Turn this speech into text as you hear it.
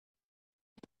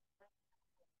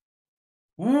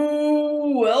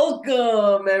Ooh,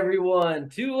 welcome everyone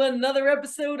to another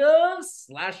episode of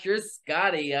Slasher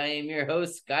Scotty. I am your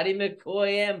host, Scotty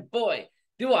McCoy, and boy,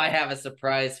 do I have a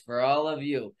surprise for all of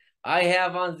you. I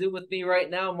have on Zoom with me right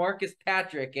now Marcus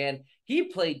Patrick, and he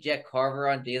played Jett Carver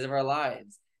on Days of Our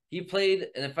Lives. He played,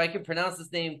 and if I can pronounce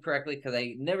his name correctly, because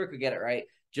I never could get it right,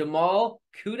 Jamal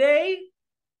Cudahy,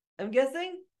 I'm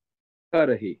guessing?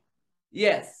 Cudahy.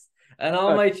 Yes. And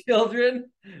all my children,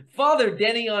 Father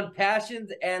Denny on Passions,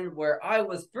 and where I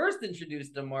was first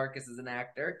introduced to Marcus as an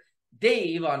actor,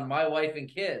 Dave on My Wife and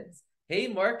Kids. Hey,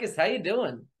 Marcus, how you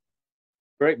doing?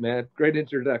 Great, man. Great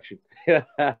introduction.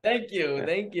 Thank you,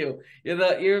 thank you.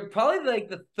 You're probably like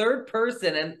the third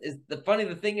person, and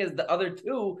the thing is the other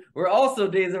two were also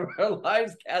Days of Our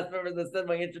Lives cast members that said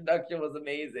my introduction was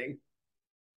amazing.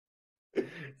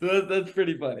 So that's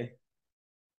pretty funny.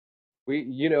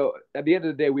 At the end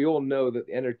of the day, we all know that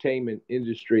the entertainment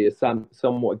industry is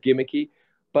somewhat gimmicky,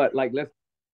 but like,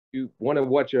 you want to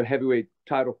watch a heavyweight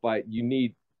title fight, you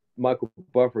need Michael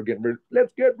Buffer getting ready.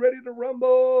 Let's get ready to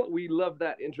rumble. We love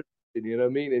that introduction, you know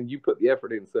what I mean? And you put the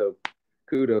effort in, so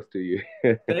kudos to you.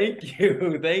 Thank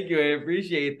you. Thank you. I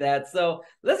appreciate that. So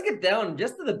let's get down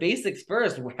just to the basics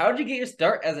first. How'd you get your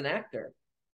start as an actor?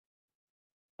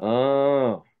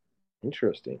 Oh,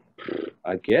 interesting.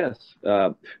 I guess.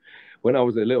 When I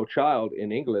was a little child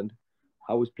in England,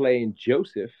 I was playing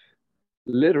Joseph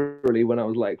literally when I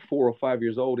was like 4 or 5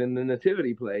 years old in the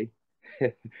nativity play.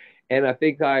 And I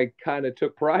think I kind of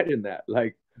took pride in that.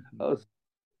 Like, oh,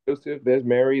 Joseph, there's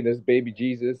Mary, there's baby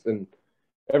Jesus, and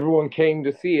everyone came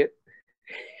to see it.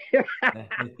 You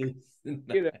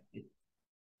know, I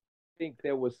think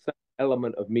there was some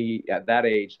element of me at that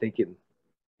age thinking,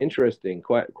 interesting,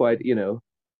 quite,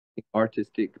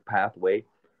 artistic pathway.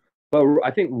 But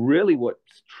I think really what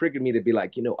triggered me to be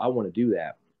like, I want to do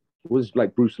that was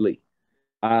like Bruce Lee.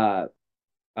 Uh,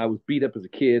 I was beat up as a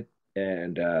kid,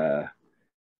 and I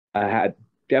had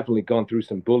definitely gone through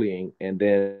some bullying, and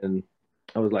then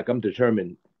I was like, I'm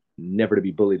determined never to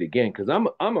be bullied again because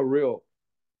I'm a real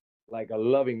like a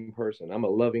loving person. I'm a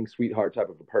loving sweetheart type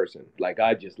of a person. Like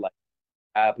I just like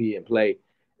happy and play,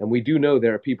 and we do know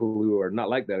there are people who are not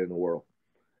like that in the world.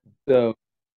 So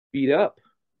beat up,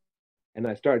 and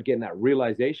I started getting that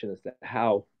realization as to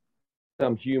how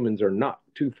some humans are not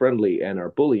too friendly and are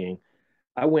bullying.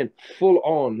 I went full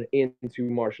on into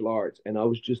martial arts and I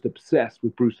was just obsessed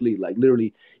with Bruce Lee. Like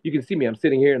literally, you can see me, I'm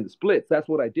sitting here in the splits. That's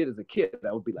what I did as a kid.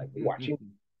 I would be like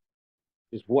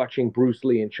just watching Bruce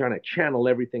Lee and trying to channel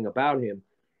everything about him.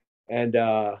 And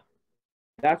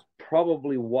that's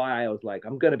probably why I was like,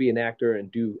 I'm going to be an actor and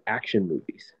do action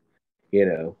movies,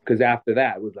 because after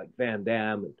that, it was like Van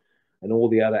Damme and all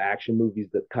the other action movies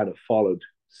that kind of followed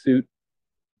suit.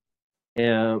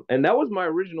 And that was my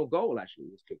original goal, actually,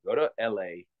 was to go to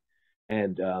LA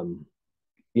and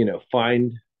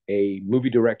find a movie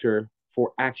director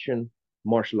for action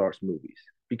martial arts movies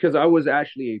because I was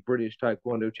actually a British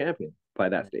Taekwondo champion by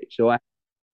that stage. So I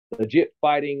had legit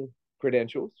fighting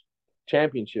credentials,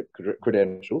 championship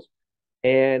credentials,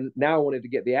 and now I wanted to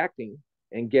get the acting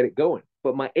and get it going.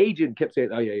 But my agent kept saying,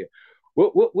 "Oh yeah,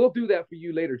 we'll do that for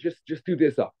you later. Just do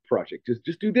this project.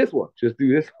 Just do this one. Just do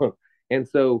this one." And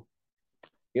so,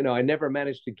 I never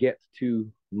managed to get to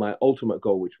my ultimate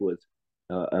goal, which was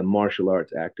a martial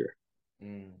arts actor.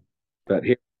 Mm. But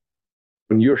here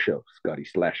on your show, Scotty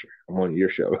Slasher, I'm on your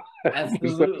show.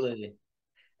 Absolutely.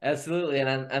 Absolutely.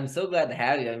 And I'm so glad to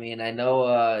have you. I mean, I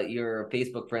know you're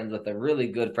Facebook friends with a really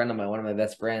good friend of mine, one of my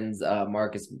best friends,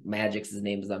 Marcus Magic's his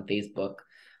name is on Facebook.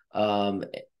 Um,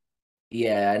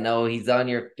 yeah, I know he's on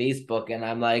your Facebook, and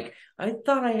I'm like, I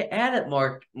thought I added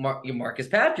Marcus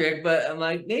Patrick, but I'm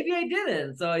like, maybe I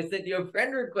didn't. So I sent you a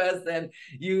friend request, and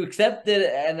you accepted,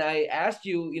 and I asked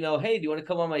you, hey, do you want to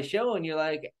come on my show? And you're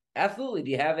like, absolutely.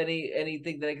 Do you have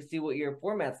anything that I can see what your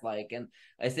format's like? And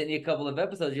I sent you a couple of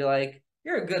episodes. You're like,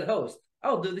 you're a good host.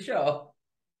 I'll do the show.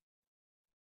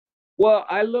 Well,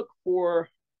 I look for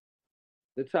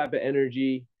the type of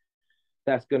energy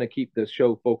that's going to keep the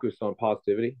show focused on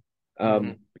positivity.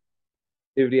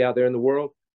 Activity out there in the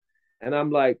world. And I'm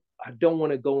like, I don't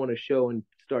want to go on a show and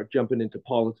start jumping into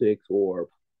politics or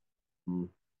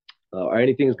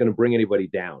anything that's going to bring anybody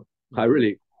down. I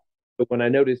really, but when I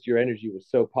noticed your energy was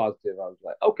so positive, I was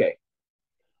like, okay,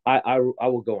 I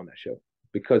will go on that show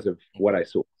because of what I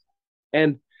saw.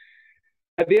 And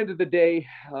at the end of the day,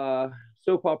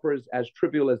 soap operas, as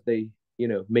trivial as they,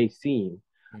 may seem,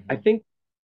 I think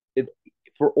it,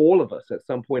 for all of us at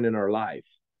some point in our life,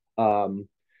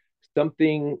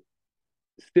 something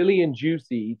silly and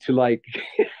juicy to like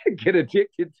get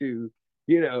addicted to,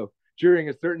 during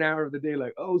a certain hour of the day,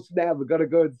 like, oh snap, we gotta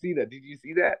go and see that. Did you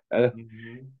see that?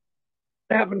 Mhm.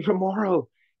 Happen tomorrow.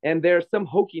 And there's some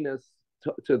hokiness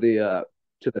to the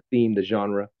theme, the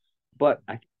genre. But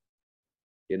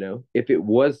if it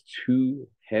was too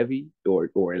heavy or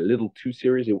a little too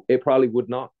serious, it probably would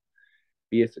not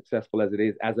be as successful as it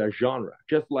is as a genre.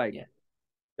 Just like Yeah.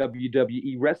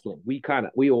 WWE wrestling,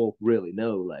 we all really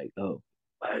know, like, oh,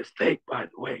 my mistake, by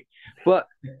the way. But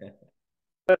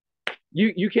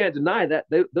you can't deny that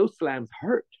those slams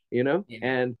hurt, Yeah.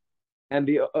 and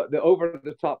the over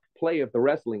the top play of the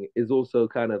wrestling is also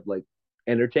kind of like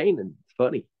entertaining. It's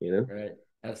funny. Right.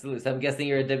 Absolutely. So I'm guessing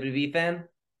you're a WWE fan?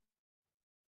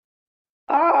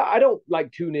 I don't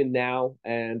like tune in now,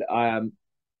 and I'm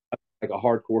like a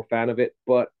hardcore fan of it,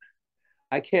 but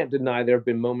I can't deny there have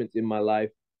been moments in my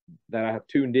life that I have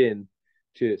tuned in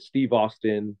to Steve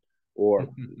Austin or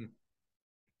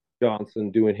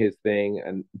Johnson doing his thing.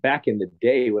 And back in the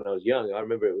day when I was young, I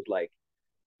remember it was like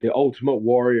the Ultimate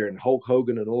Warrior and Hulk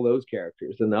Hogan and all those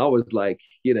characters. And I was like,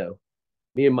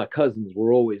 me and my cousins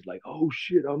were always like, oh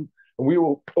shit, and we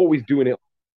were always doing it.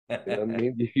 You know what I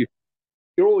mean?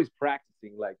 You're always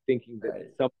practicing, like thinking that Right.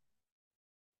 it's some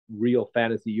real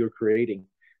fantasy you're creating.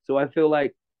 So I feel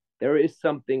like there is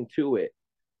something to it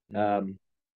Mhm. um,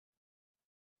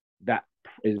 that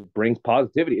brings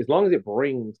positivity, as long as it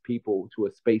brings people to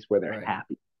a space where they're Right.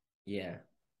 happy. Yeah.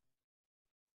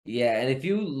 Yeah, and if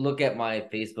you look at my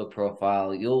Facebook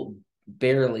profile, you'll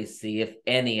barely see, if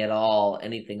any at all,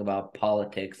 anything about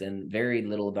politics and very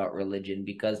little about religion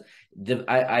because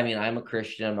I mean, I'm a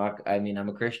Christian. I'm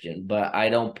a Christian, but I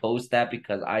don't post that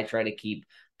because I try to keep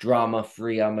drama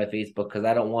free on my Facebook because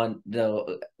I don't want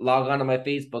to log on to my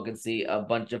Facebook and see a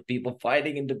bunch of people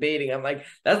fighting and debating. I'm like,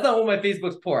 that's not what my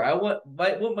Facebook's for. I want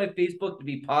my Facebook to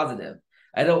be positive.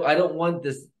 I don't want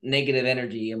this negative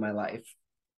energy in my life.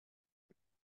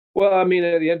 Well, I mean,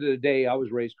 at the end of the day, I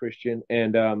was raised Christian,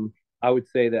 and I would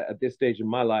say that at this stage in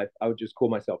my life, I would just call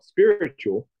myself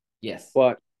spiritual, Yes.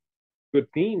 but good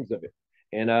themes of it.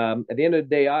 And at the end of the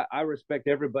day, I respect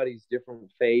everybody's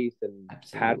different faith and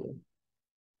patterns. Absolutely.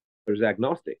 There's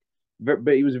agnostic, but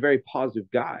he was a very positive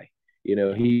guy.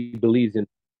 Yeah. He believes in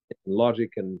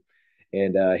logic and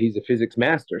he's a physics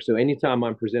master. So anytime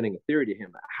I'm presenting a theory to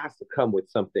him, it has to come with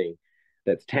something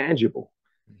that's tangible.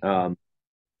 Mhm. Um,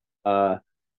 uh,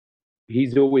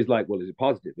 he's always like, well, is it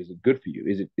positive? Is it good for you?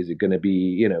 Is it going to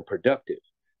be productive?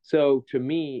 So to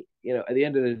me, at the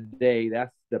end of the day,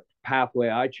 that's the pathway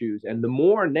I choose. And the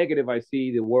more negative I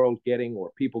see the world getting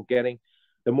or people getting,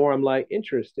 the more I'm like,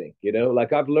 interesting.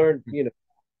 Like I've learned,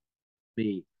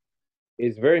 me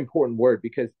is a very important word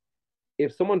because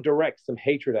if someone directs some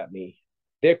hatred at me,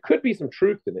 there could be some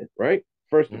truth in it, right?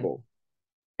 First of all.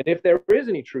 And if there is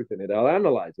any truth in it, I'll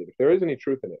analyze it. If there is any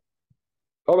truth in it,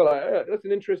 I'll be like, that's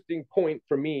an interesting point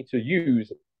for me to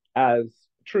use as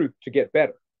truth to get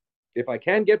better. If I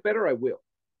can get better, I will.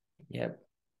 Yep.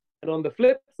 And on the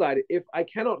flip side, if I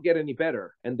cannot get any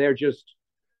better and they're just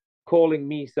calling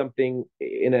me something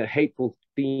in a hateful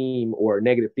theme or a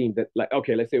negative theme that, like,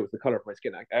 okay, let's say it was the color of my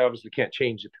skin. I obviously can't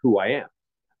change it, who I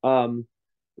am.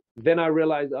 Then I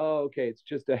realize, oh, okay, it's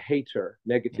just a hater,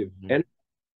 negative. Mhm. And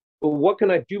well, what can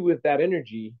I do with that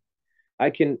energy? I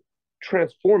can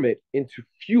transform it into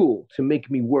fuel to make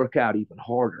me work out even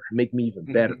harder, make me even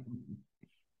better,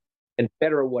 and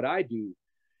better at what I do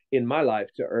in my life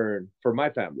to earn for my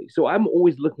family. So I'm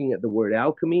always looking at the word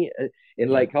alchemy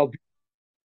and like Yep. how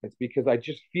it's because I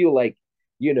just feel like,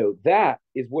 that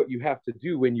is what you have to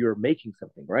do when you're making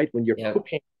something, right? When you're Yep.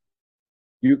 cooking,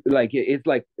 you like it's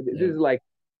like this is Yep.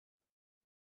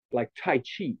 like Tai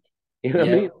Chi. You know what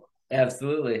I mean? Yep.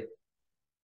 Absolutely.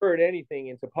 Turn anything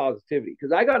into positivity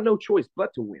because I got no choice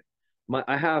but to win.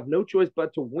 I have no choice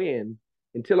but to win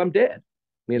until I'm dead.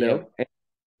 Yep. And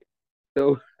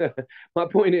so my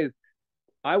point is,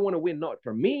 I want to win not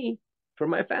for me, for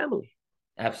my family.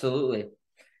 Absolutely.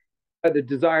 I have the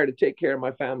desire to take care of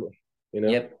my family. You know,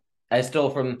 Yep. I stole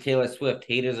from Taylor Swift.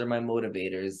 Haters are my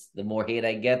motivators. The more hate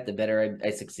I get, the better I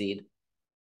succeed.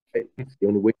 it's the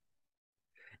only way.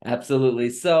 Absolutely.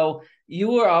 So you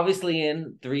were obviously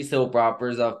in three soap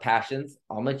operas of Passions,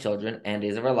 All My Children, and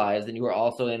Days of Our Lives, and you were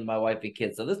also in My Wife and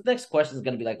Kids. So this next question is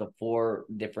going to be like a four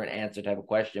different answer type of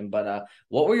question. But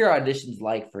what were your auditions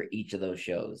like for each of those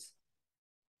shows?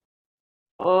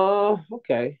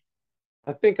 Okay.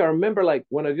 I think I remember like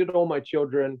when I did All My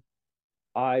Children,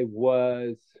 I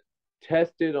was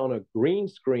tested on a green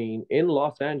screen in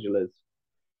Los Angeles.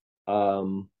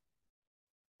 Um,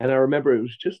 and I remember it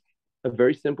was just a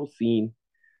very simple scene.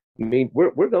 I mean,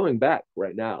 we're going back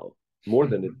right now more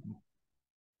than it.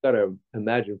 Gotta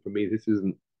imagine for me, this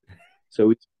isn't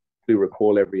so.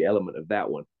 recall every element of that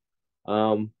one.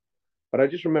 Um, but I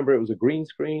just remember it was a green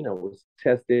screen. I was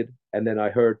tested, and then I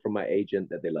heard from my agent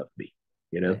that they loved me.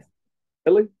 You know, Nice.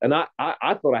 really, and I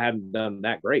thought I hadn't done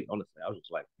that great. Honestly, I was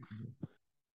just like,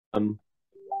 um,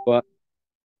 but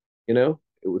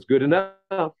it was good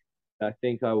enough. I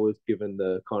think I was given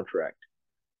the contract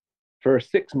for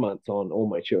 6 months on All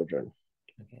My Children,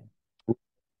 Okay.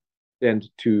 and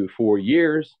to 4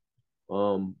 years.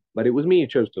 But it was me who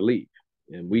chose to leave,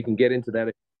 and we can get into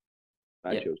that.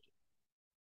 I Yep. chose to.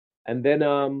 And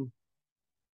then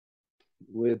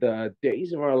with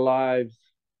Days of Our Lives,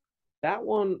 that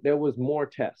one there was more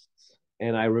tests,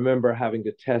 and I remember having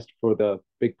to test for the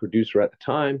big producer at the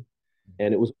time,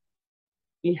 and it was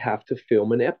we have to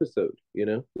film an episode.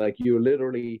 Like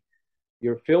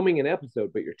you're filming an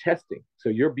episode, but you're testing, so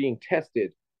you're being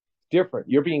tested different.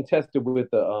 You're being tested with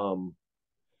the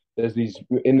there's these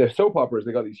in the soap operas.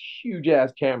 They got these huge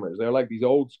ass cameras. They're like these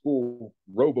old school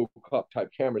RoboCop type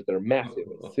cameras that are massive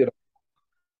and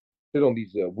sit on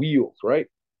these wheels, right?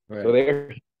 So Right.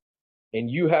 they're and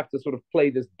you have to sort of play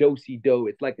this do-si do.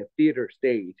 It's like a theater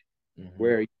stage Hmm.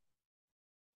 where,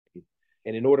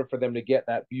 and in order for them to get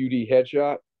that beauty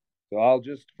headshot, so I'll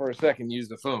just for a second use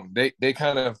the phone. They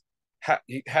kind of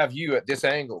have you at this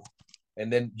angle,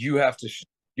 and then you have to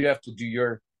do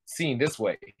your scene this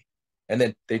way, and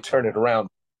then they turn it around.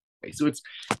 So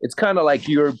it's kind of like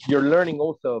you're learning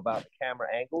also about the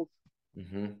camera angles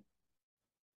Hmm.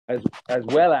 as as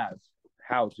well as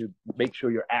how to make sure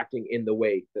you're acting in the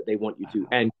way that they want you to,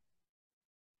 and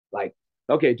like,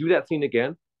 okay, do that scene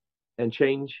again and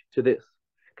change to this,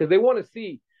 because they want to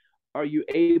see, are you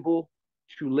able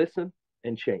to listen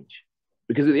and change?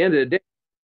 Because at the end of the day,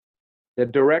 the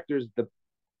director's the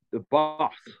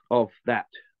boss of that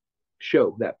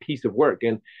show, that piece of work,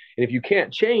 and if you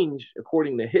can't change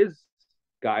according to his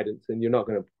guidance, then you're not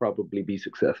going to probably be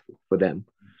successful for them.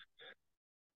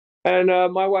 And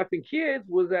my wife and kids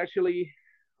was actually,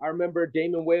 I remember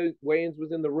Damon Wayans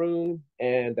was in the room,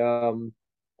 and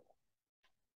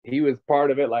he was part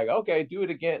of it. Like, okay, do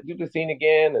it again, do the scene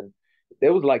again, and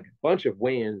there was like a bunch of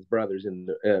Wayans brothers in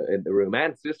the room,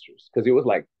 and sisters, because it was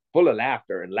like full of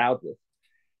laughter and loudness.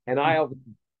 And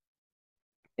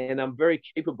I'm very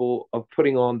capable of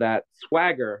putting on that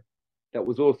swagger that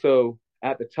was also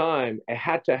at the time. It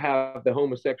had to have the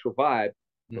homosexual vibe,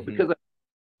 but Hmm. because of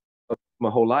my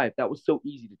whole life, that was so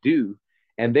easy to do,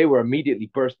 and they were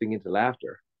immediately bursting into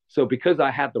laughter. So because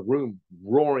I had the room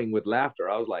roaring with laughter,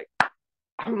 I was like,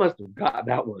 I must have got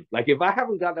that one. Like if I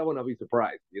haven't got that one, I'll be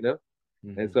surprised. And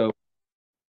Hmm. so,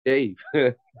 Dave.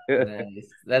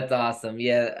 Nice. That's awesome.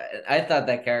 Yeah, I thought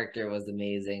that character was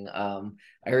amazing.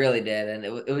 I really did, and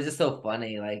it was just so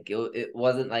funny. Like it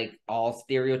wasn't like all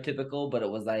stereotypical, but it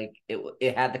was like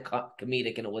it had the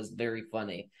comedic, and it was very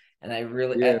funny. And I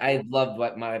really Yeah. I loved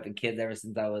what my wife and kids ever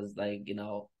since I was like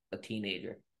a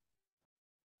teenager.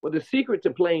 Well, the secret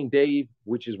to playing Dave,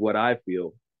 which is what I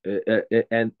feel,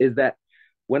 and is that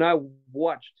when I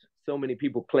watched so many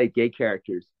people play gay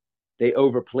characters, they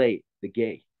overplay the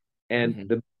gay. And Hmm.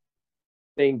 the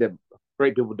thing that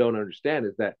great people don't understand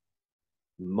is that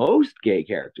most gay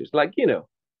characters, like,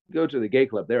 go to the gay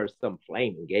club, there are some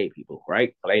flaming gay people,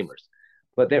 right? Flamers.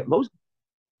 But they're most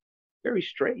very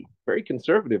straight, very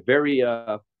conservative, very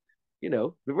they're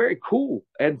very cool.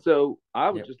 And so I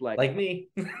was Yep. just like, Like me.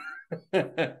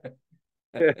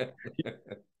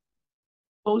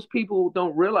 most people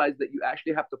don't realize that you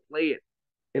actually have to play it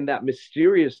in that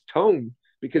mysterious tone,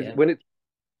 because Yeah. when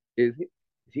is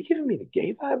he giving me the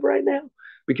gay vibe right now?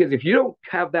 Because if you don't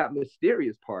have that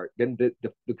mysterious part, then the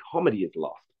comedy is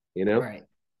lost. Right.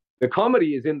 The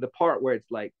comedy is in the part where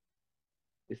it's like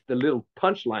it's the little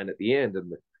punchline at the end,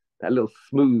 and that little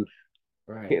smooth,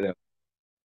 you Right. know,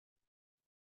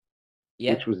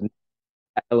 Yeah. which was an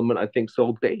element I think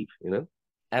sold Dave.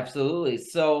 Absolutely.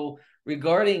 So,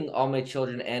 regarding All My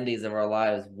Children and Days of Our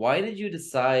Lives, why did you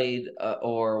decide,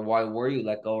 or why were you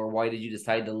let go, or why did you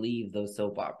decide to leave those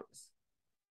soap operas?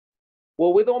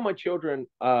 Well, with All My Children,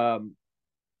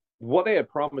 what they had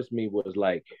promised me was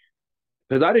like,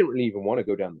 because I didn't really even want to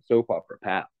go down the soap opera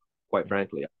path, quite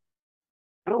frankly.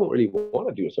 I don't really want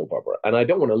to do a soap opera, and I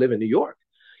don't want to live in New York.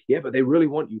 Yeah, but they really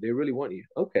want you. They really want you.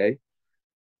 Okay.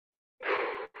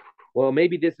 Well,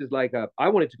 maybe this is like I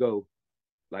wanted to go,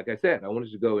 like I said, I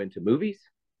wanted to go into movies,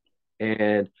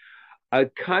 and I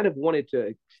kind of wanted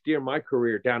to steer my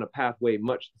career down a pathway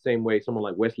much the same way someone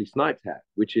like Wesley Snipes had,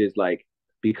 which is like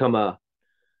become a,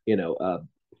 you know,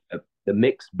 the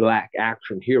mixed black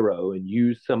action hero and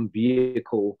use some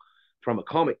vehicle from a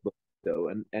comic book.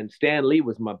 So, and Stan Lee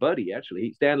was my buddy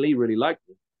actually. Stan Lee really liked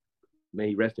me. May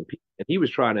he rest in peace. And he was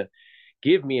trying to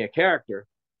give me a character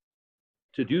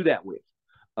to do that with.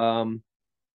 Um,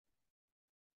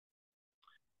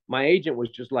 my agent was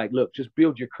just like, look, just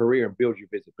build your career and build your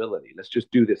visibility. Let's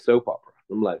just do this soap opera.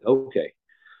 I'm like, okay,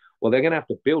 well, they're going to have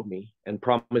to build me and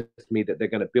promise me that they're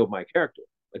going to build my character.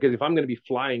 Because if I'm going to be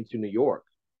flying to New York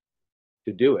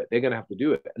to do it, they're going to have to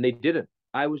do it. And they didn't.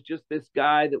 I was just this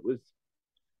guy that was,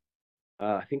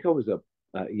 I think I was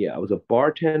I was a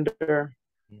bartender,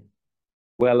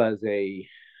 well as a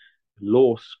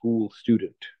law school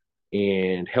student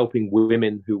and helping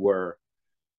women who were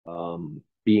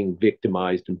being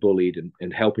victimized and bullied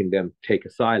and helping them take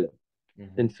asylum.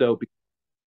 Mm-hmm. And so,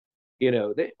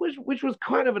 which was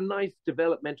kind of a nice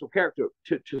developmental character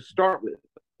to start with.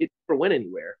 It never went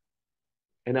anywhere.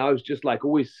 And I was just like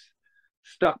always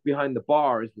stuck behind the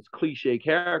bar as this cliche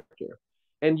character.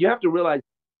 And you have to realize,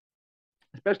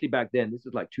 especially back then, this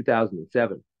is like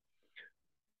 2007,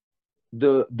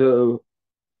 the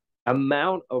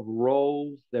amount of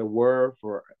roles there were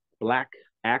for Black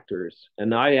actors,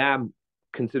 and I am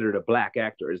considered a Black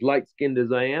actor. As light-skinned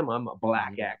as I am, I'm a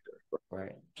Black actor.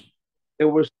 Right. There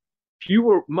was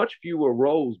much fewer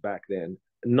roles back then,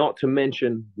 not to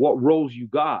mention what roles you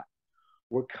got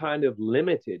were kind of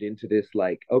limited into this,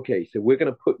 like, okay, so we're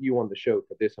going to put you on the show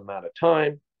for this amount of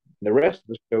time. And the rest of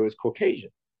the show is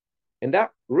Caucasian. And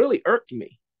that really irked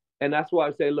me. And that's why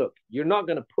I say, look, you're not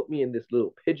going to put me in this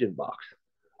little pigeon box.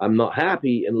 I'm not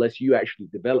happy unless you actually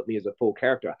develop me as a full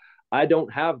character. I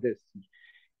don't have this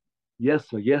yes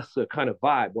sir kind of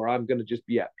vibe where I'm going to just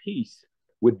be at peace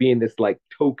with being this like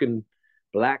token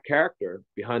Black character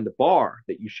behind the bar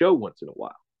that you show once in a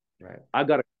while. Right. I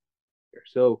got to.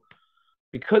 So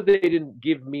because they didn't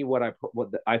give me what I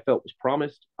felt was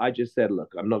promised, I just said,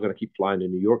 look, I'm not going to keep flying to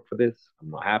New York for this. I'm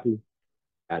not happy.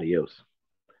 Adios.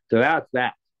 So that's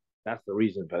that. That's the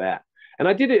reason for that. And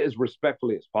I did it as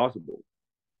respectfully as possible.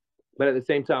 But at the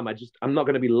same time, I'm not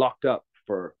going to be locked up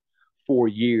for 4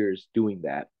 years doing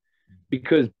that,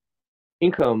 because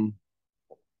income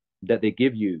that they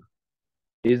give you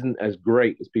isn't as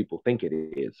great as people think it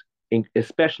is,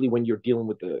 especially when you're dealing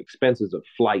with the expenses of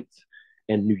flights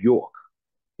and New York.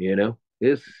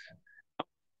 It's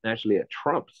actually at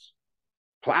Trump's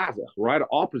Plaza, right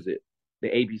opposite the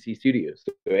ABC studios.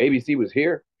 So ABC was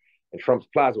here and Trump's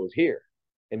Plaza was here.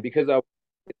 And because I was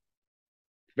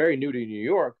very new to New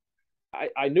York,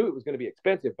 I knew it was going to be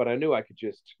expensive, but I knew I could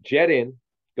just jet in,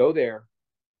 go there,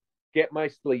 get my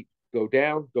sleep, go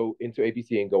down, go into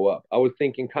ABC and go up. I was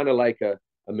thinking kind of like a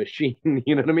machine,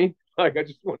 you know what I mean? Like I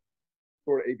just want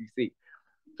to go to ABC.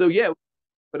 So yeah,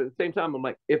 but at the same time, I'm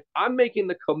like, if I'm making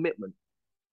the commitment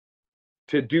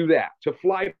to do that, to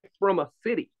fly from a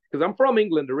city, because I'm from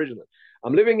England originally.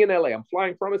 I'm living in LA. I'm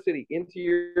flying from a city into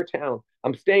your town.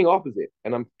 I'm staying opposite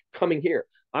and I'm coming here.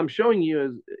 I'm showing you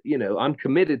as, I'm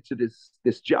committed to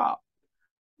this job.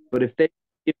 But if they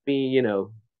give me,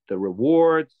 the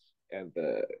rewards and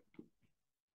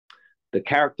the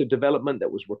character development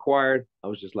that was required, I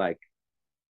was just like,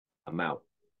 I'm out.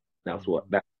 That's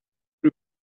what that.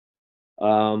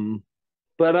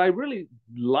 But I really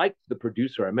liked the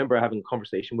producer. I remember having a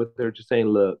conversation with her, just saying,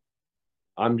 look,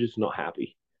 I'm just not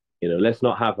happy. Let's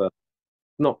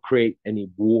not create any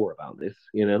war about this.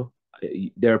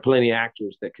 There are plenty of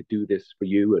actors that could do this for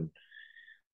you. And,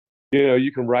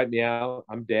 you can write me out.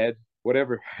 I'm dead,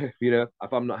 whatever. If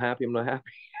I'm not happy, I'm not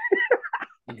happy.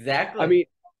 Exactly. I mean,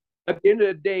 at the end of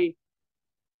the day,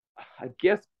 I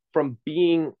guess from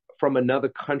being from another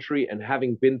country and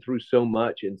having been through so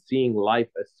much and seeing life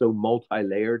as so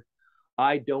multi-layered,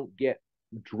 I don't get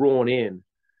drawn in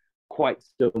quite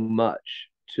so much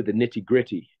to the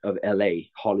nitty-gritty of LA,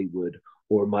 Hollywood,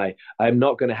 or I'm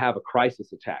not going to have a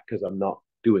crisis attack because I'm not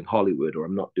doing Hollywood or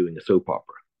I'm not doing a soap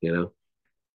opera,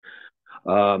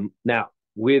 Now,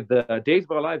 with Days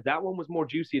of Our Lives, that one was more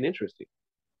juicy and interesting.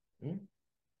 Mm-hmm.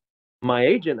 My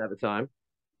agent at the time,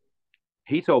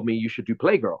 he told me you should do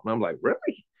Playgirl. And I'm like,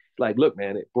 really? Like, look,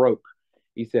 man, it broke.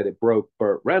 He said it broke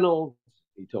Burt Reynolds.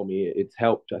 He told me it's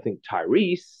helped, I think,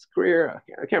 Tyrese's career.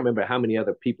 I can't remember how many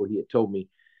other people he had told me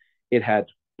it had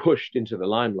pushed into the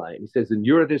limelight. He says, and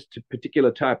you're this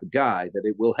particular type of guy that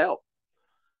it will help.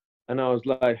 And I was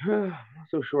like, I'm not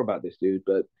so sure about this, dude,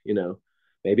 but,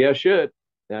 maybe I should.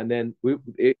 And then we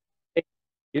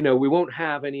won't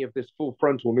have any of this full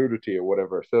frontal nudity or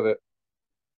whatever so that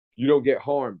you don't get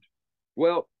harmed.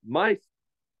 Well,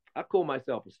 I call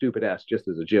myself a stupid ass just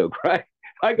as a joke, right?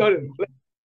 I go to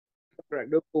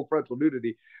no full frontal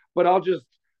nudity, but I'll just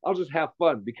have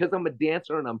fun because I'm a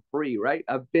dancer and I'm free, right?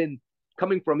 I've been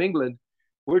coming from England.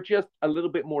 We're just a little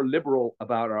bit more liberal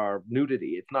about our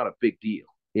nudity. It's not a big deal,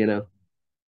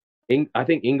 I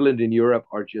think England and Europe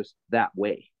are just that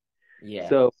way. Yeah.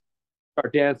 So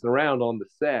start dancing around on the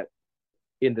set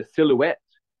in the silhouette.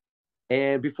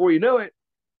 And before you know it,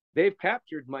 they've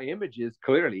captured my images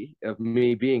clearly of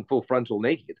me being full frontal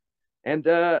naked. And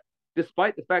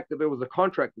despite the fact that there was a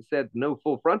contract that said no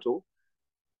full frontal,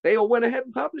 they all went ahead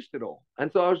and published it all.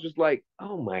 And so I was just like,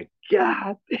 oh my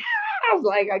God. I was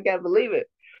like, I can't believe it.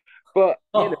 But,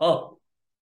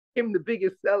 I'm the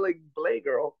biggest selling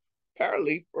Playgirl,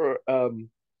 apparently, for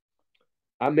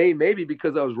maybe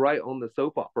because I was right on the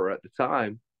soap opera at the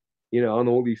time, on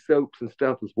all these soaps and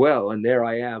stuff as well. And there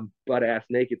I am, butt ass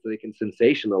naked, so they can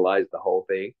sensationalize the whole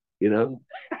thing.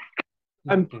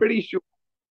 I'm pretty sure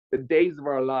the days of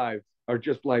our lives are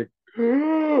just like,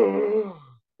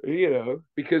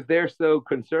 because they're so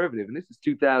conservative. And this is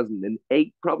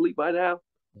 2008, probably by now.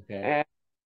 Okay.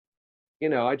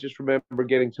 And, I just remember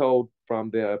getting told from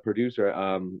the producer,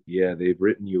 yeah, they've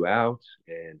written you out.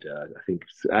 And I think,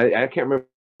 I can't remember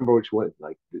which one,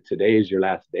 like, today is your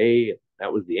last day.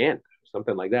 That was the end,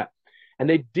 something like that. And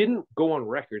they didn't go on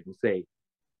record and say,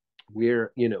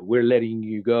 we're letting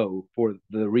you go for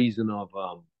the reason of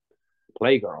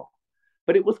Playgirl.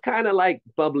 But it was kind of like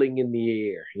bubbling in the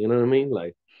air, you know what I mean?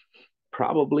 Like,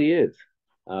 probably is.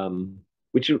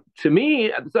 Which to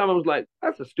me at the time I was like,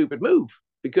 that's a stupid move,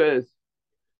 because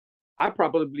I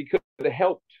probably could have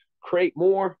helped create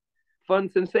more fun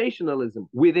sensationalism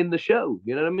within the show.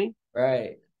 You know what I mean?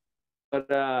 Right.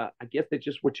 But I guess they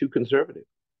just were too conservative.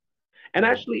 And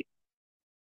actually,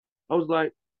 I was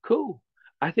like, cool.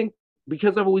 I think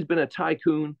because I've always been a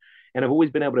tycoon and I've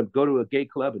always been able to go to a gay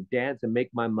club and dance and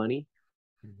make my money.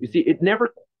 You see, it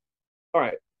never. All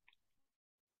right.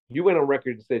 You went on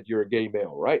record and said you're a gay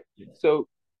male, right? So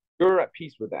you're at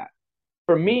peace with that.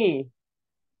 For me,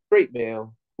 straight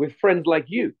male with friends like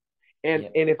you. And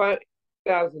if I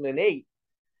 2008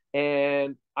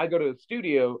 and I go to the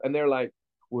studio and they're like,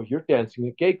 well, you're dancing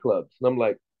at gay clubs. And I'm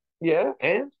like, yeah,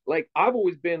 and like I've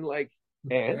always been like,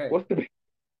 and what's the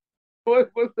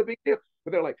big deal?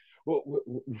 But they're like, well,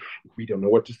 we don't know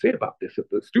what to say about this at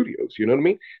the studios. You know what I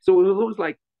mean? So it was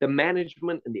like the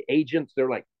management and the agents, they're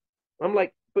like, I'm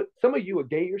like, but some of you are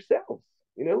gay yourselves,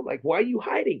 like, why are you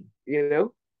hiding,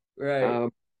 Right.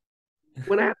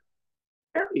 When I had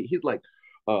Harry, he's like,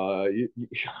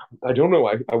 I don't know.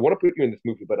 I want to put you in this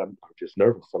movie, but I'm just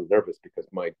nervous. I'm nervous because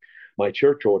my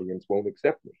church audience won't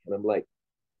accept me. And I'm like,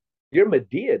 you're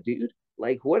Medea, dude.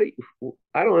 Like, what?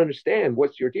 I don't understand.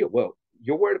 What's your deal? Well,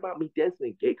 you're worried about me dancing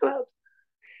in gay clubs,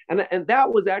 and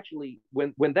that was actually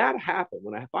when that happened.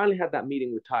 When I finally had that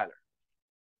meeting with Tyler,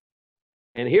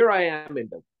 and here I am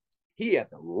he had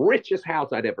the richest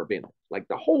house I'd ever been in, like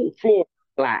the whole floor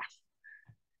glass.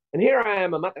 And here I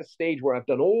am, I'm at that stage where I've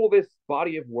done all this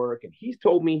body of work, and he's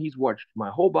told me he's watched my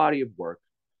whole body of work.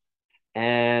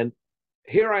 And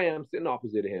here I am sitting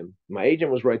opposite of him. My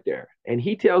agent was right there. And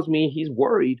he tells me he's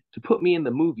worried to put me in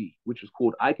the movie, which was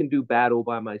called I Can Do Bad All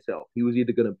By Myself. He was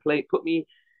either going to put me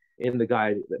in the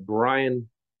guy that Brian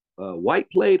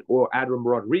White played or Adam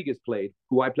Rodriguez played,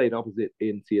 who I played opposite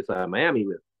in CSI Miami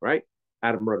with, right?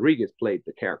 Adam Rodriguez played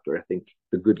the character, I think,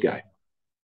 the good guy.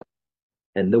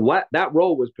 And that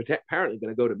role was apparently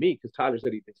going to go to me because Tyler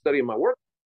said he'd been studying my work.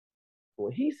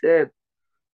 Well, he said,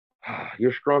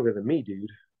 you're stronger than me,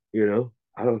 dude.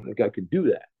 I don't think I could do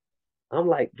that. I'm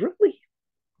like, really?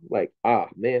 Like,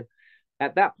 man.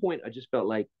 At that point, I just felt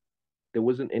like there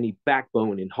wasn't any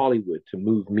backbone in Hollywood to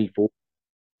move me forward.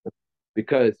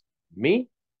 Because me,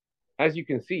 as you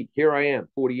can see, here I am,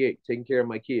 48, taking care of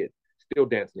my kid, still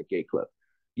dancing at gay club.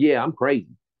 Yeah, I'm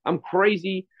crazy. I'm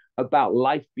crazy about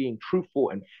life being truthful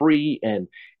and free and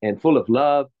full of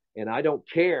love. And I don't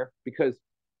care because,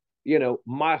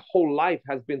 my whole life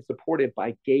has been supported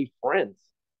by gay friends.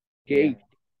 Gay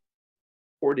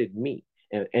supported me.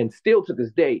 And still to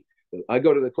this day, I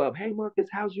go to the club. Hey, Marcus,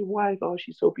 how's your wife? Oh,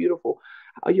 she's so beautiful.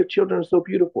 Oh, your children are so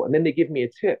beautiful. And then they give me a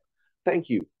tip. Thank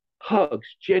you. Hugs,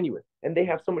 genuine. And they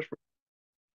have so much.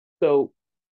 So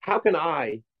how can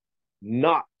I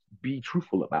not be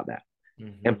truthful about that?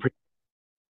 Mm-hmm. And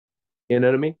you know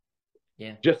what I mean?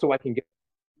 Yeah. Just so I can get.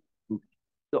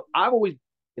 So I've always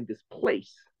been in this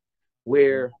place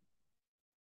where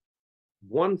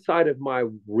one side of my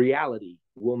reality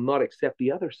will not accept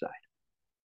the other side.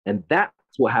 And that's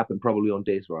what happened probably on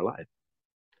Days of Our Life.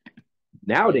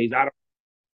 Nowadays, I don't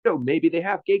know. Maybe they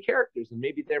have gay characters and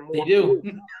maybe they're more. They do.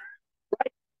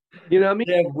 Right? You know what I mean?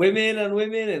 They have women on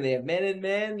women and they have men and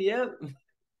men. Yep.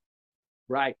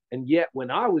 Right. And yet when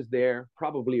I was there,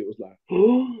 probably it was like,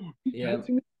 oh, yeah.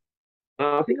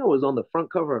 I think I was on the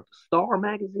front cover of Star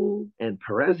magazine and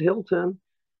Perez Hilton.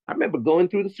 I remember going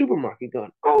through the supermarket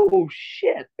going, oh,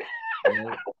 shit.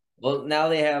 Well, now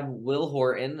they have Will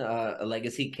Horton, a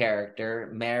legacy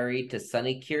character, married to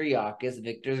Sonny Kiriakis,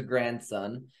 Victor's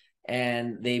grandson,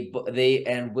 and they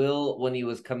and Will, when he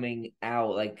was coming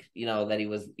out, like that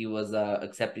he was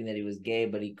accepting that he was gay,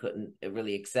 but he couldn't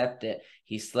really accept it.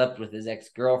 He slept with his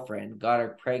ex-girlfriend, got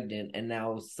her pregnant, and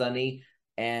now Sonny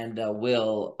and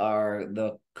Will are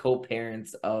the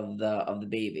co-parents of the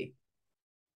baby.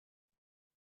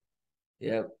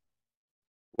 Yep.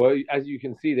 Well, as you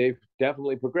can see, they've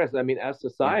definitely progressed. I mean, as Yeah.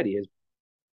 society has,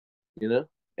 you know,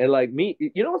 and like me,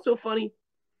 what's so funny?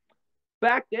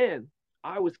 Back then,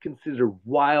 I was considered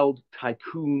wild,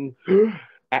 tycoon,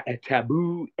 a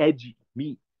taboo, edgy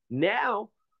me. Now,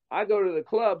 I go to the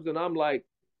clubs and I'm like,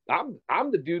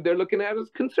 I'm the dude they're looking at as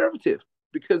conservative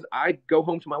because I go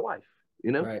home to my wife,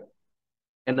 you know, Right.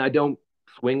 and I don't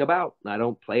swing about. I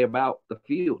don't play about the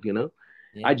field, you know.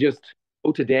 I Yeah. just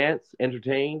go to dance,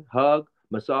 entertain, hug,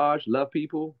 massage, love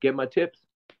people, get my tips,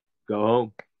 go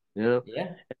home, you know.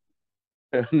 Yeah.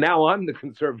 Now I'm the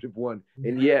conservative one,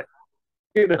 and yet,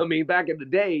 I mean, back in the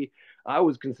day, I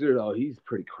was considered, oh, he's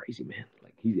pretty crazy, man.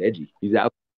 Like he's edgy, he's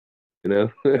out, you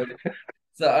know.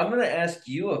 So I'm gonna ask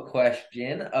you a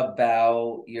question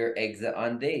about your exit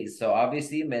on days. So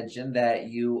obviously you mentioned that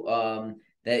you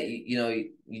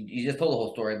just told the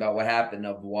whole story about what happened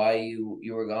of why you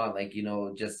were gone. Like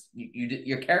just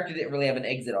your character didn't really have an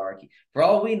exit arc. For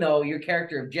all we know, your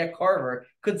character of Jett Carver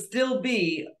could still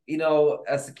be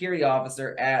a security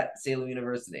officer at Salem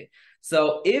University.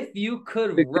 So if you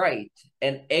could write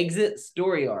an exit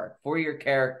story arc for your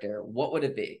character, what would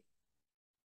it be?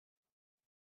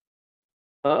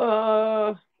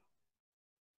 uh,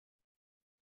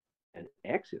 an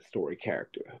exit story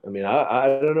character. I mean,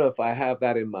 I don't know if I have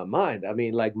that in my mind. I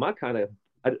mean, like my kind of,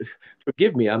 I,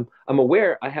 forgive me, I'm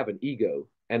aware I have an ego,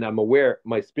 and I'm aware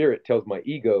my spirit tells my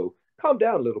ego, calm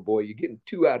down, little boy, you're getting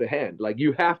too out of hand. Like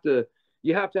you have to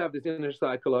have this inner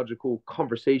psychological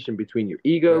conversation between your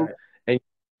ego Right. and.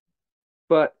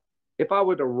 But if I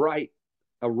were to write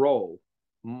a role,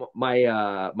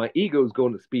 my ego is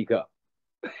going to speak up.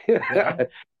 Okay.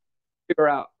 Figure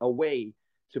out a way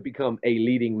to become a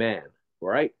leading man,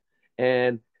 right?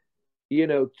 And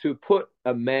to put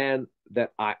a man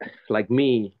that I like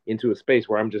me into a space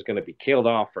where I'm just going to be killed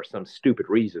off for some stupid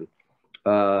reason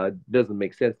doesn't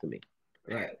make sense to me.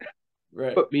 Right.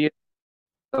 Right. Put me in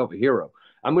myself a hero.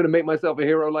 I'm going to make myself a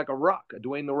hero like a Rock, a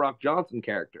Dwayne the Rock Johnson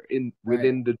character in Right.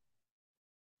 within the.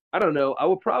 I don't know. I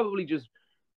would probably just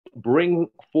bring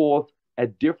forth a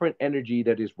different energy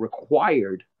that is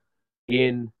required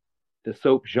in the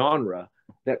soap genre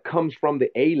that comes from the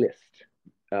A-list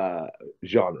uh,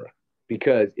 genre.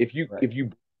 Because if you Right. if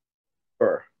you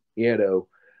you know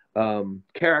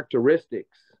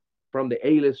characteristics from the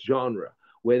A-list genre,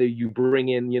 whether you bring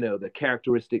in the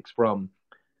characteristics from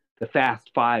the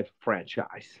Fast Five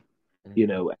franchise, you Mhm.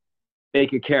 know,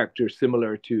 make a character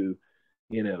similar to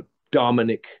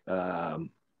Dominic,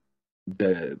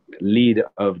 the lead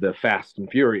of the Fast and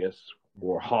Furious,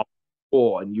 or Hall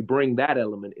 4, and you bring that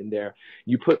element in there,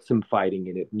 you put some fighting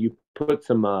in it, and you put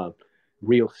some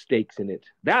real stakes in it.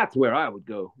 That's where I would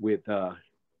go with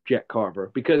Jett Carver,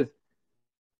 because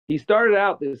he started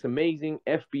out this amazing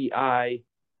FBI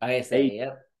ISA.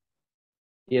 agent,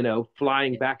 Yep.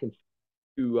 flying back and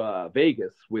to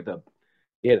Vegas with a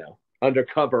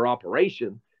undercover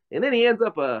operation, and then he ends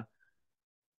up a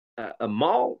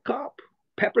mall cop,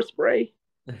 pepper spray,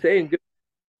 saying good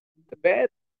to bad,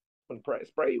 and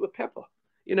spray you with pepper.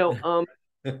 You know, um,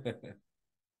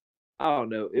 I don't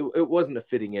know. It wasn't a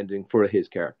fitting ending for his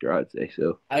character, I'd say.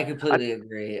 So, I I, completely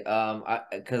agree.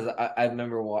 Because I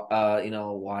remember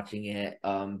watching it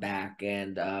back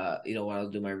and when I was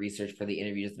doing my research for the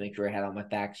interview just to make sure I had all my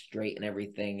facts straight and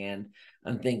everything, and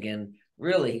I'm thinking,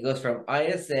 really, he goes from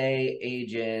ISA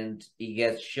agent, he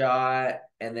gets shot,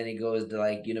 and then he goes to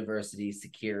like university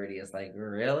security. It's like,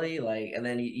 really? Like, and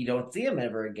then you don't see him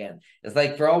ever again. It's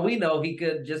like, for all we know, he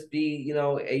could just be,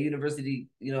 a university,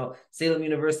 Salem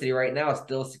University right now,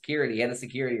 still security, head of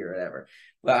security or whatever.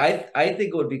 But I think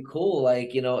it would be cool,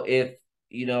 like if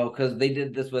because they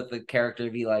did this with the character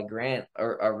of Eli Grant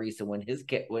or a recent when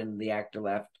when the actor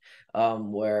left,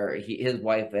 where his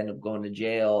wife ended up going to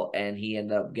jail and he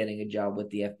ended up getting a job with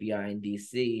the FBI in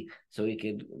DC so he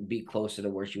could be closer to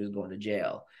where she was going to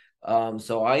jail.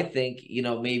 So I think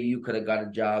maybe you could have got a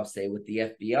job, say, with the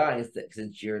FBI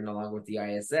since you're no longer with the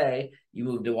ISA. You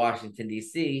moved to Washington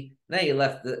D.C. Now you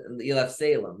left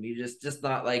Salem. You just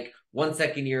not like 1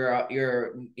 second you're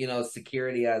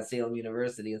security at Salem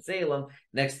University in Salem.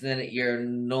 Next minute you're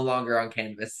no longer on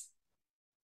canvas.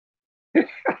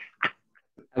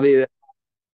 I mean,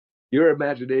 your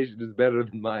imagination is better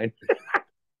than mine.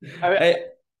 I mean, Hey.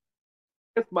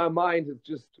 guess my mind has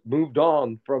just moved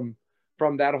on from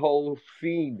that whole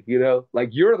scene. Like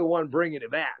you're the one bringing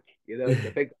it back. I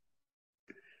think.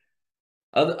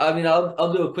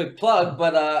 I'll do a quick plug,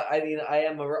 but I mean, I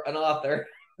am an author.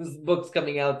 This book's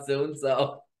coming out soon,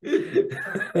 so.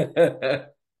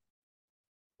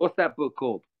 What's that book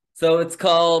called? So it's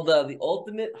called The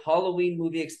Ultimate Halloween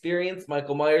Movie Experience.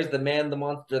 Michael Myers, the Man, the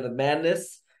Monster, the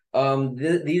Madness.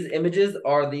 These images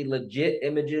are the legit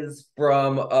images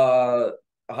from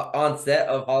on set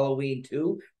of Halloween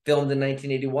 2, filmed in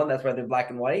 1981. That's why they're black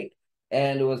and white.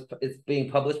 And it's being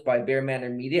published by Bear Manor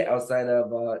Media outside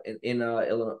of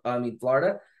Illinois,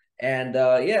 Florida. And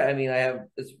yeah, I mean,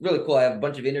 it's really cool. I have a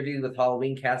bunch of interviews with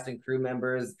Halloween cast and crew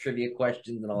members, trivia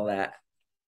questions, and all that.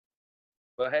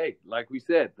 But hey, like we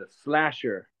said, the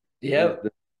slasher is Yep,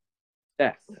 the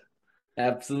best.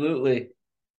 absolutely.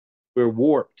 We're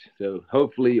warped, so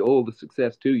hopefully all the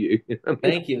success to you.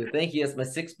 Thank you. Thank you. It's my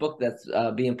sixth book that's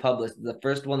being published. The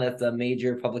first one that's a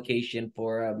major publication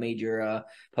for a major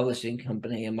publishing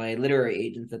company, and my literary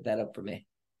agent set that up for me.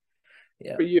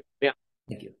 Yeah. For you, yeah.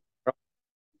 Thank you.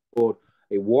 Called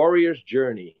A Warrior's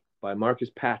Journey by Marcus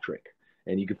Patrick,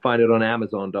 and you can find it on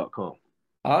Amazon.com.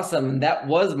 Awesome. That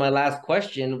was my last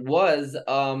question.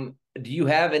 Do you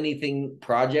have anything,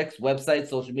 projects, websites,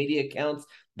 social media accounts,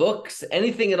 books,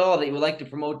 anything at all that you would like to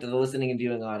promote to the listening and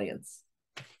viewing audience?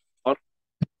 The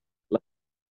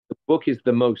book is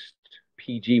the most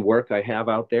PG work I have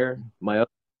out there. My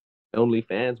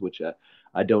OnlyFans, which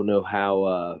I don't know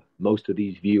how most of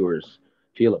these viewers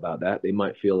feel about that. They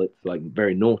might feel it's like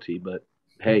very naughty, but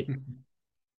hey,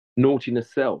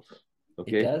 naughtiness sells.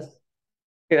 Okay. It does.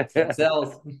 It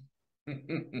sells.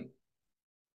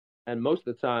 And most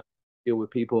of the time, I deal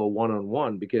with people one on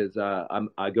one because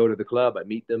I go to the club, I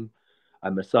meet them, I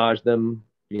massage them,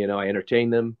 I entertain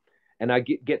them, and I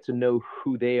get to know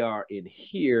who they are in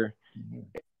here.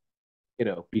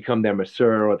 Become their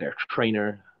masseur or their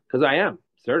trainer because I am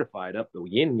certified up the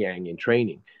yin yang in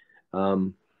training.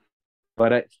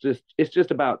 But it's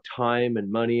just about time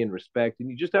and money and respect, and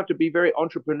you just have to be very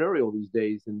entrepreneurial these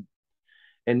days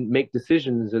and make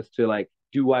decisions as to like,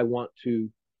 do I want to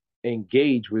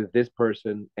engage with this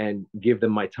person and give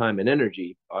them my time and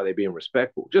energy? Are they being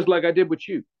respectful? Just like I did with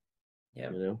you. Yeah.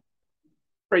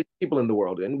 Crazy people in the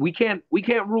world, and we can't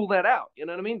rule that out. You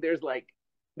know what I mean? There's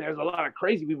a lot of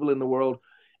crazy people in the world,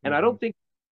 and I don't think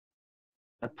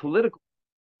a political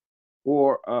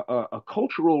or a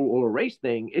cultural or a race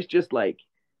thing. It's just like,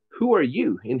 who are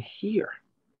you in here?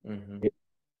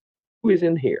 Who is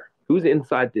in here? Who's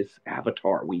inside this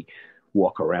avatar we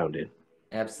walk around in?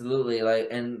 Absolutely.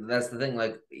 And that's the thing,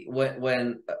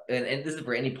 and this is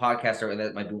for any podcaster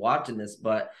that might be watching this,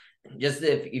 but just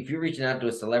if you're reaching out to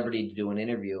a celebrity to do an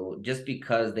interview, just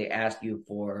because they ask you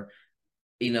for,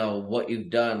 what you've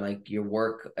done, like your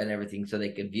work and everything, so they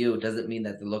can view, doesn't mean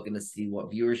that they're looking to see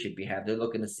what viewership you have. They're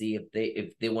looking to see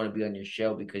if they want to be on your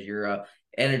show because you're a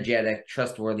energetic,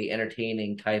 trustworthy,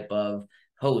 entertaining type of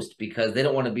host, because they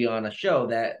don't want to be on a show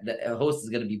that a host is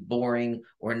going to be boring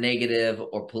or negative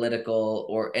or political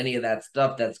or any of that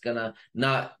stuff that's going to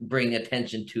not bring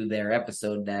attention to their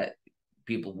episode that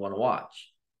people want to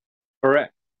watch.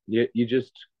 Correct.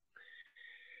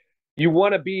 You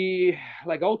want to be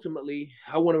like, ultimately,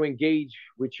 I want to engage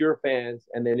with your fans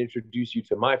and then introduce you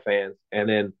to my fans and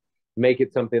then make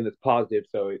it something that's positive.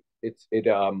 So it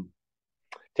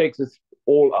takes us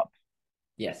all up.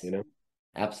 Yes,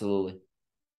 absolutely.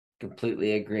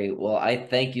 Completely agree. Well, I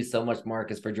thank you so much,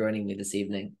 Marcus, for joining me this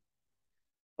evening.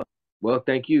 Well,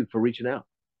 thank you for reaching out.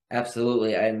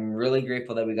 Absolutely. I'm really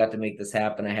grateful that we got to make this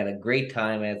happen. I had a great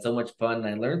time. I had so much fun.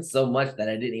 I learned so much that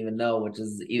I didn't even know, which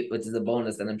is a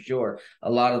bonus. And I'm sure a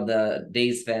lot of the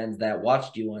Days fans that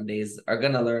watched you on Days are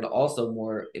going to learn also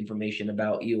more information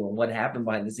about you and what happened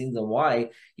behind the scenes and why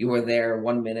you were there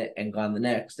 1 minute and gone the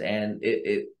next. And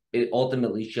it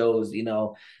ultimately shows,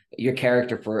 your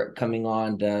character for coming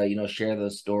on to, share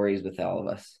those stories with all of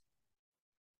us.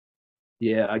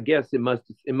 Yeah, I guess it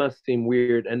must seem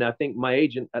weird. And I think my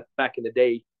agent back in the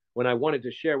day, when I wanted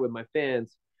to share with my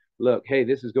fans, look, hey,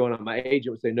 this is going on, my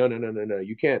agent would say, no,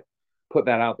 you can't put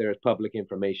that out there as public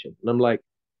information. And I'm like,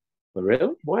 well,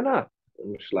 really? Why not?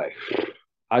 I'm just like,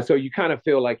 so you kind of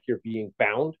feel like you're being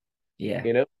found. Yeah.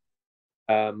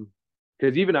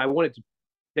 Because even I wanted to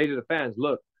say to the fans,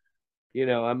 look,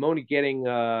 I'm only getting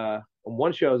on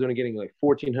one show I was only getting like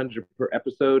 1,400 per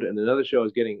episode, and another show I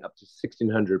was getting up to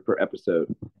 1,600 per episode.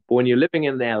 But when you're living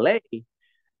in LA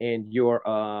and your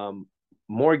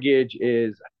mortgage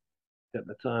is at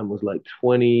the time was like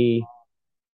 20,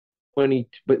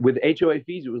 but with HOA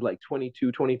fees it was like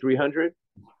 2,300.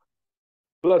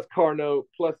 plus car note,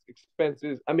 plus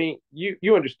expenses. I mean,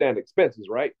 you understand expenses,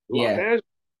 right? Los Yeah. Angeles,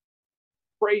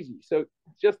 crazy. So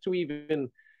just to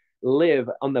even live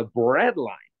on the bread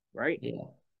line, right? Yeah.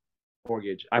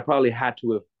 Mortgage, I probably had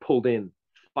to have pulled in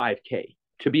 5K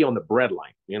to be on the bread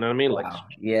line. You know what I mean? Like, Wow.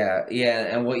 Yeah.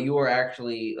 Yeah. And what you were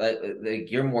actually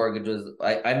like your mortgage was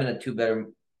I'm in a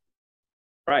two-bedroom.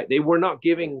 right. They were not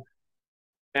giving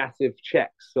massive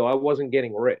checks, so I wasn't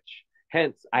getting rich.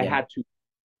 Hence, I Yeah. had to,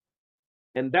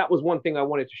 and that was one thing I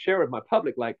wanted to share with my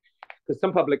public, like, because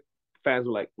some public fans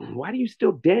were like, "Why do you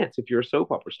still dance if you're a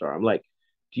soap opera star?" I'm like,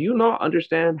 "Do you not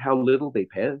understand how little they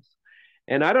pay us?"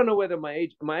 And I don't know whether my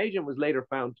agent was later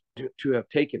found to have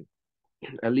taken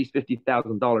at least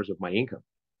 $50,000 of my income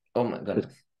Oh my because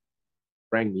goodness.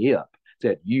 rang me up,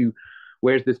 said,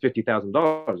 where's this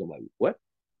 $50,000? I'm like, what?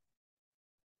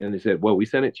 And they said, well, we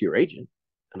sent it to your agent.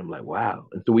 And I'm like, wow.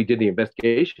 And so we did the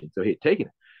investigation. So he had taken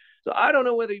it. So I don't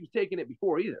know whether he was taking it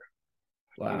before either,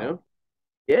 you know? Wow.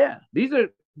 Yeah.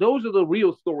 Those are the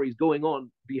real stories going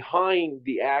on behind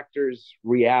the actor's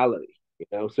reality, you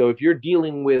know? So if you're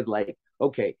dealing with like,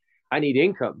 okay, I need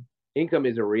income. Income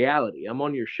is a reality. I'm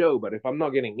on your show, but if I'm not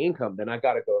getting income, then I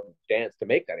got to go dance to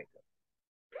make that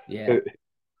Yeah. income.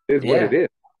 It is what it Yeah. is.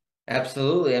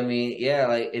 Absolutely. I mean, yeah,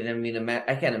 like, and I mean,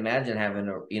 I can't imagine having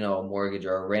a mortgage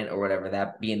or a rent or whatever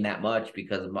that being that much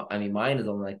because I mean, mine is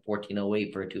only like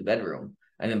 1408 for a two-bedroom.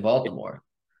 I'm in Baltimore,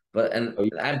 but and So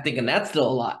I'm thinking that's still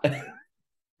a lot.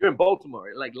 you're in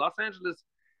Baltimore, like Los Angeles.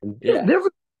 Yeah. There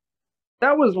was,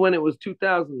 that was when it was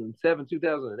 2007,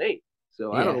 2008.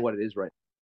 So I don't know Yeah. what it is right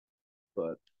now,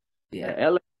 but Yeah.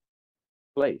 LA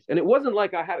place. And it wasn't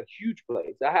like I had a huge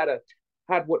place. I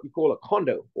had what you call a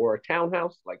condo or a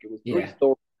townhouse. Like it was three Yeah.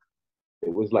 stories.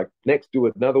 It was like next to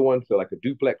another one, so like a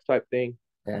duplex type thing.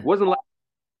 It Yeah. wasn't like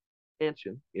a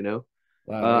mansion, you know.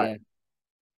 Wow. Uh, Yeah.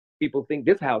 People think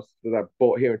this house that I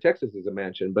bought here in Texas is a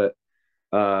mansion, but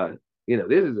uh,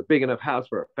 this is a big enough house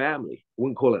for a family. I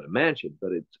wouldn't call it a mansion,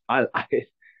 but I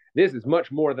this is much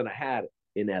more than I had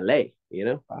in LA, you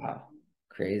know? Wow.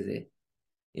 Crazy.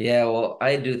 Yeah, well,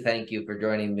 I do thank you for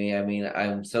joining me. I mean,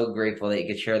 I'm so grateful that you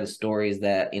could share the stories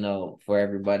that, for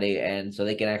everybody and so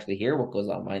they can actually hear what goes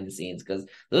on behind the scenes because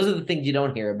those are the things you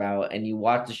don't hear about and you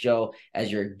watch the show as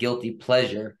your guilty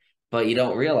pleasure, but you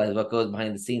don't realize what goes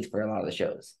behind the scenes for a lot of the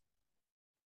shows.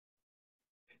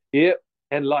 Yep.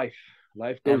 And life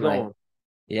And goes like, on.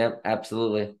 yep,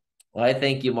 absolutely. Well, I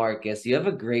thank you, Marcus. You have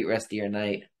a great rest of your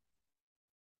night.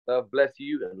 Love bless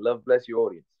you and love bless your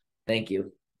audience. Thank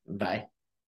you. Bye.